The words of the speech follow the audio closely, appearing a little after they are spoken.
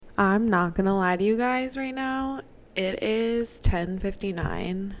I'm not gonna lie to you guys right now. It is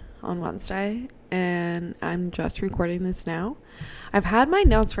 10:59 on Wednesday, and I'm just recording this now. I've had my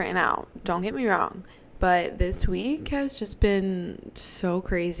notes written out, don't get me wrong, but this week has just been so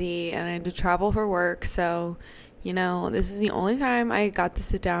crazy, and I had to travel for work, so, this is the only time I got to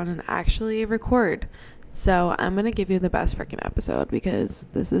sit down and actually record. So I'm going to give you the best freaking episode because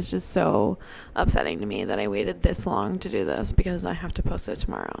this is just so upsetting to me that I waited this long to do this because I have to post it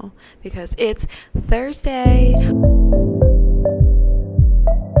tomorrow because it's Thursday.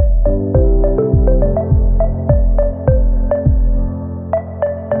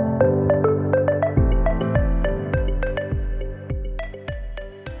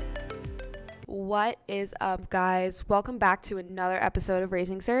 What is up, guys? Welcome back to another episode of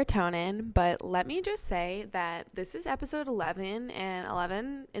Raising Serotonin. But let me just say that this is episode 11, and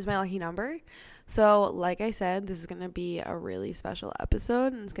 11 is my lucky number. So, like I said, this is going to be a really special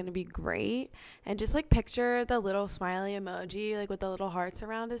episode, and it's going to be great. And just, picture the little smiley emoji, with the little hearts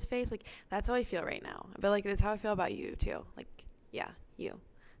around his face. That's how I feel right now. But, that's how I feel about you, too. You.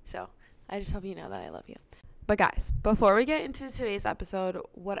 So, I just hope you know that I love you. But guys, before we get into today's episode,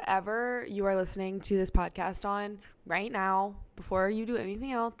 whatever you are listening to this podcast on right now, before you do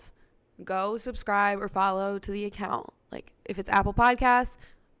anything else, go subscribe or follow to the account. If it's Apple Podcasts,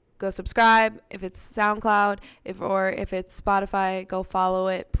 go subscribe. If it's SoundCloud, if it's Spotify, go follow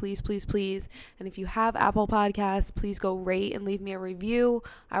it. Please, please, please. And if you have Apple Podcasts, please go rate and leave me a review.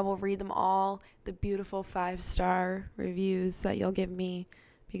 I will read them all. The beautiful 5-star reviews that you'll give me.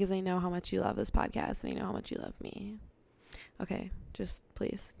 Because I know how much you love this podcast and I know how much you love me. Okay, just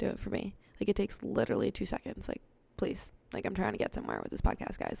please do it for me. It takes literally 2 seconds. Please. I'm trying to get somewhere with this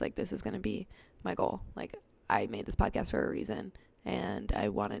podcast, guys. This is going to be my goal. I made this podcast for a reason. And I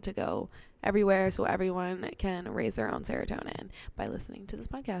want it to go everywhere so everyone can raise their own serotonin by listening to this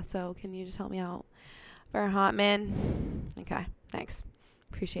podcast. So can you just help me out for a hot minute? Okay, thanks.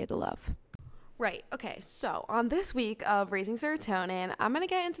 Appreciate the love. Right. Okay. So on this week of Raising Serotonin, I'm going to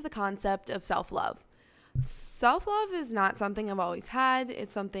get into the concept of self-love. Self-love is not something I've always had.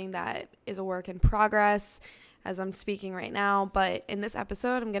 It's something that is a work in progress as I'm speaking right now. But in this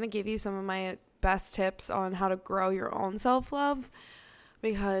episode, I'm going to give you some of my best tips on how to grow your own self-love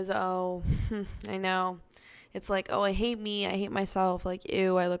because, I know it's I hate me. I hate myself.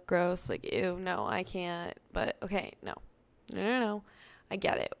 Ew, I look gross. Ew, no, I can't. But okay, no. I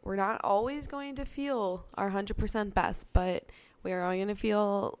get it. We're not always going to feel our 100% best, but we're all going to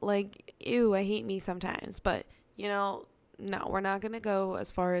feel ew, I hate me sometimes. But, no, we're not going to go as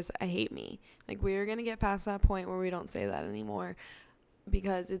far as I hate me. We're going to get past that point where we don't say that anymore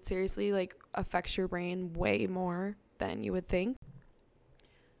because it seriously, affects your brain way more than you would think.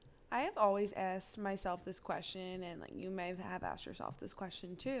 I have always asked myself this question, and you may have asked yourself this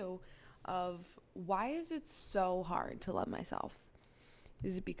question too, of why is it so hard to love myself?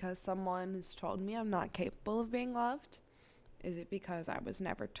 Is it because someone has told me I'm not capable of being loved? Is it because I was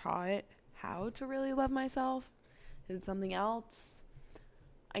never taught how to really love myself? Is it something else?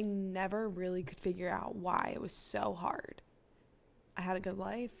 I never really could figure out why it was so hard. I had a good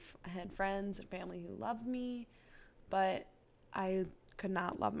life. I had friends and family who loved me, but I could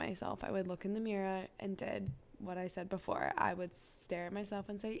not love myself. I would look in the mirror and did what I said before. I would stare at myself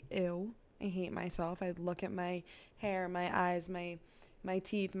and say, ew, I hate myself. I'd look at my hair, my eyes, my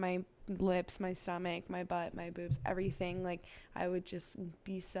teeth, my lips, my stomach, my butt, my boobs, everything. I would just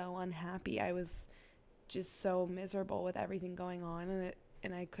be so unhappy. I was just so miserable with everything going on,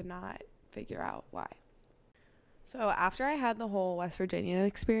 and I could not figure out why. So after I had the whole West Virginia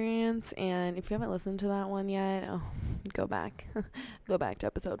experience, and if you haven't listened to that one yet, go back. Go back to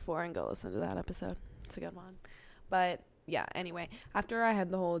episode 4 and go listen to that episode. It's a good one. But yeah, anyway, after I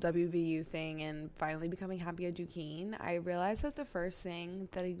had the whole WVU thing and finally becoming happy at Duquesne, I realized that the first thing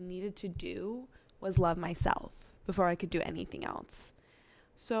that I needed to do was love myself before I could do anything else.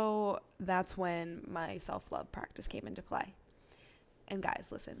 So that's when my self-love practice came into play. And guys,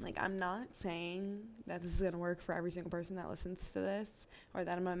 listen, I'm not saying that this is going to work for every single person that listens to this or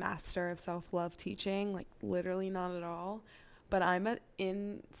that I'm a master of self-love teaching, literally not at all. But I'm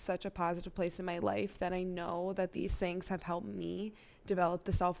in such a positive place in my life that I know that these things have helped me develop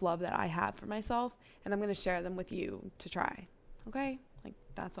the self-love that I have for myself. And I'm going to share them with you to try. Okay?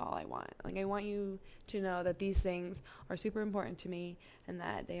 That's all I want. I want you to know that these things are super important to me and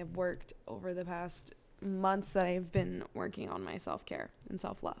that they have worked over the past months that I've been working on my self-care and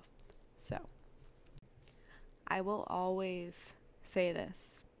self-love. So, I will always say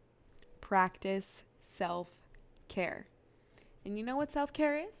this. Practice self-care. And you know what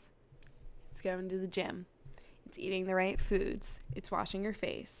self-care is? It's going to the gym. It's eating the right foods. It's washing your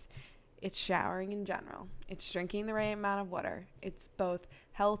face. It's showering in general. It's drinking the right amount of water. It's both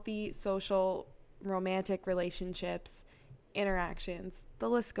healthy, social, romantic relationships, interactions. The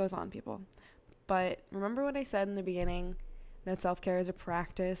list goes on, people. But remember what I said in the beginning, that self-care is a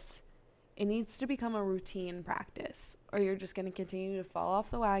practice. It needs to become a routine practice, or you're just going to continue to fall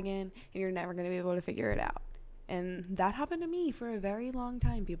off the wagon and you're never going to be able to figure it out. And that happened to me for a very long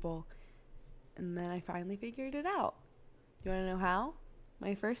time, people. And then I finally figured it out. You want to know how?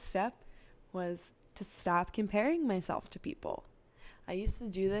 My first step was to stop comparing myself to people. I used to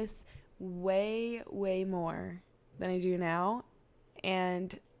do this way, way more than I do now.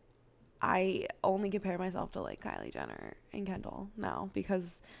 And I only compare myself to like Kylie Jenner and Kendall now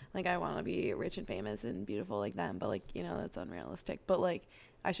because like I want to be rich and famous and beautiful like them, but like, you know, that's unrealistic. But like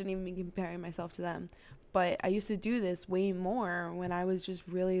I shouldn't even be comparing myself to them. But I used to do this way more when I was just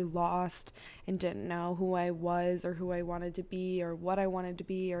really lost and didn't know who I was or who I wanted to be or what I wanted to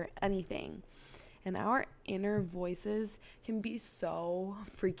be or anything. And our inner voices can be so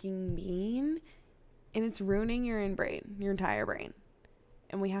freaking mean, and it's ruining your entire brain.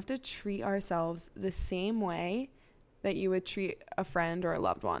 And we have to treat ourselves the same way that you would treat a friend or a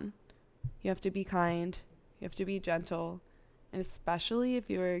loved one. You have to be kind, you have to be gentle, and especially if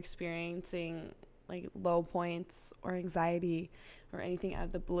you're experiencing like low points or anxiety or anything out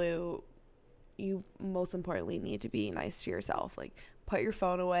of the blue, you most importantly need to be nice to yourself. Like put your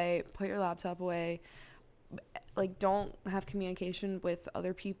phone away, put your laptop away. Like don't have communication with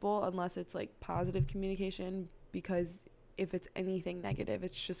other people unless it's like positive communication, because if it's anything negative,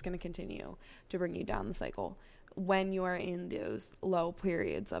 it's just going to continue to bring you down the cycle when you are in those low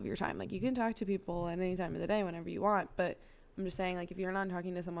periods of your time. Like you can talk to people at any time of the day whenever you want, but I'm just saying, like, if you're not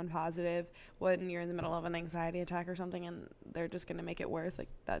talking to someone positive when you're in the middle of an anxiety attack or something and they're just going to make it worse, like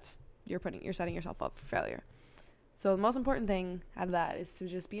you're setting yourself up for failure. So the most important thing out of that is to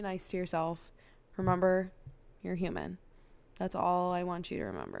just be nice to yourself. Remember, you're human. That's all I want you to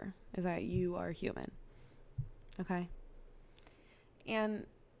remember, is that you are human. Okay? And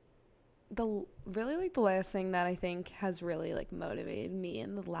the last thing that I think has really like motivated me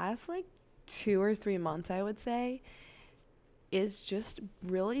in the last like 2 or 3 months, I would say, is just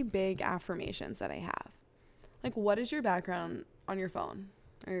really big affirmations that I have. Like, what is your background on your phone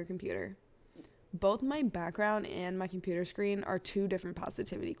or your computer? Both my background and my computer screen are 2 different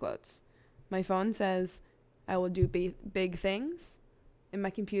positivity quotes. My phone says, I will do big things. And my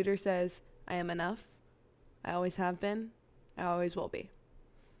computer says, I am enough. I always have been. I always will be.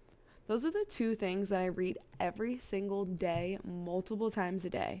 Those are the 2 things that I read every single day, multiple times a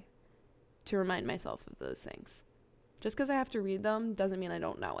day, to remind myself of those things. Just because I have to read them doesn't mean I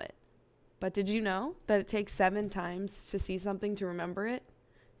don't know it. But did you know that it takes 7 times to see something to remember it?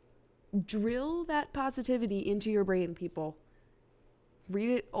 Drill that positivity into your brain, people. Read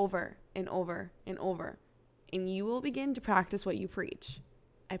it over and over and over, and you will begin to practice what you preach.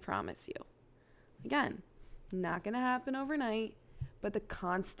 I promise you. Again, not going to happen overnight, but the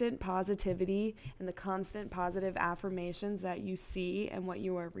constant positivity and the constant positive affirmations that you see and what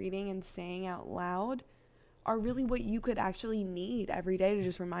you are reading and saying out loud are really what you could actually need every day to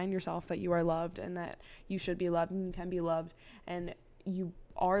just remind yourself that you are loved and that you should be loved and you can be loved and you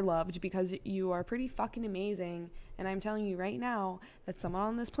are loved because you are pretty fucking amazing. And I'm telling you right now that someone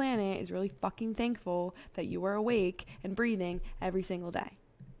on this planet is really fucking thankful that you are awake and breathing every single day.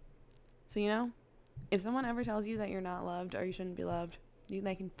 So, you know, if someone ever tells you that you're not loved or you shouldn't be loved,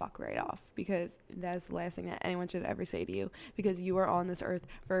 they can fuck right off, because that's the last thing that anyone should ever say to you, because you are on this earth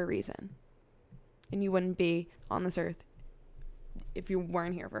for a reason. And you wouldn't be on this earth if you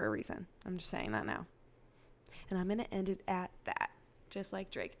weren't here for a reason. I'm just saying that now. And I'm going to end it at that, just like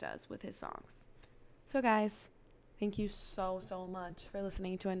Drake does with his songs. So guys, thank you so much for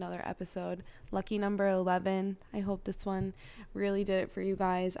listening to another episode. Lucky number 11. I hope this one really did it for you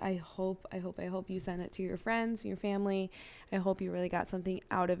guys. I hope you send it to your friends, your family. I hope you really got something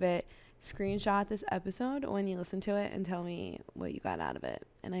out of it. Screenshot this episode when you listen to it and tell me what you got out of it.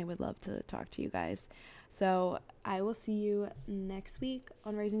 And I would love to talk to you guys. So I will see you next week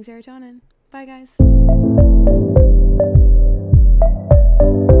on Raising Serotonin. Bye, guys.